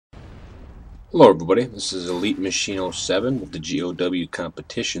Hello everybody, this is Elite Machine 07 with the GOW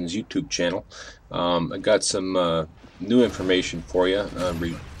Competitions YouTube channel. I got some new information for you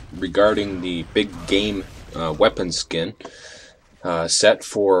regarding the big game weapon skin set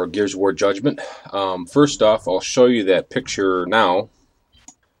for Gears of War Judgment. First off, I'll show you that picture now,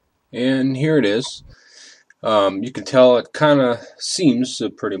 and here it is. You can tell it kind of seems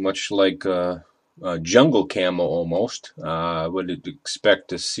pretty much like a jungle camo almost. I would expect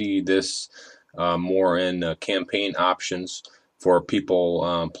to see this more in campaign options for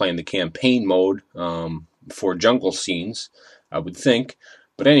people playing the campaign mode for jungle scenes, I would think.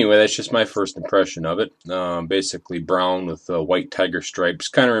 But anyway, that's just my first impression of it. Basically brown with white tiger stripes.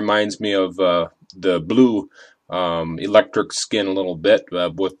 Kind of reminds me of the blue electric skin a little bit,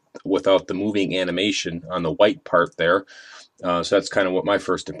 without the moving animation on the white part there. So that's kind of what my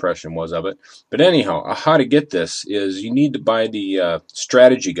first impression was of it. But anyhow, how to get this is you need to buy the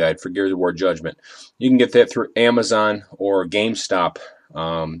strategy guide for Gears of War Judgment. You can get that through Amazon or GameStop,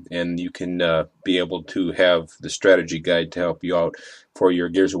 and you can be able to have the strategy guide to help you out for your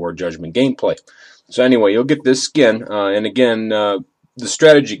Gears of War Judgment gameplay. So anyway, you'll get this skin, and again, the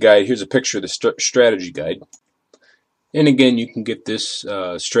strategy guide, here's a picture of the strategy guide. And again, you can get this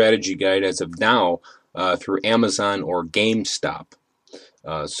strategy guide as of now through Amazon or GameStop.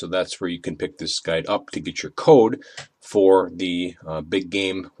 So that's where you can pick this guide up to get your code for the big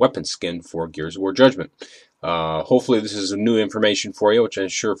game weapon skin for Gears of War Judgment. Hopefully this is new information for you, which I'm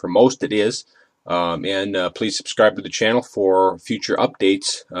sure for most it is. And please subscribe to the channel for future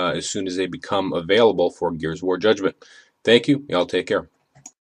updates as soon as they become available for Gears of War Judgment. Thank you. Y'all take care.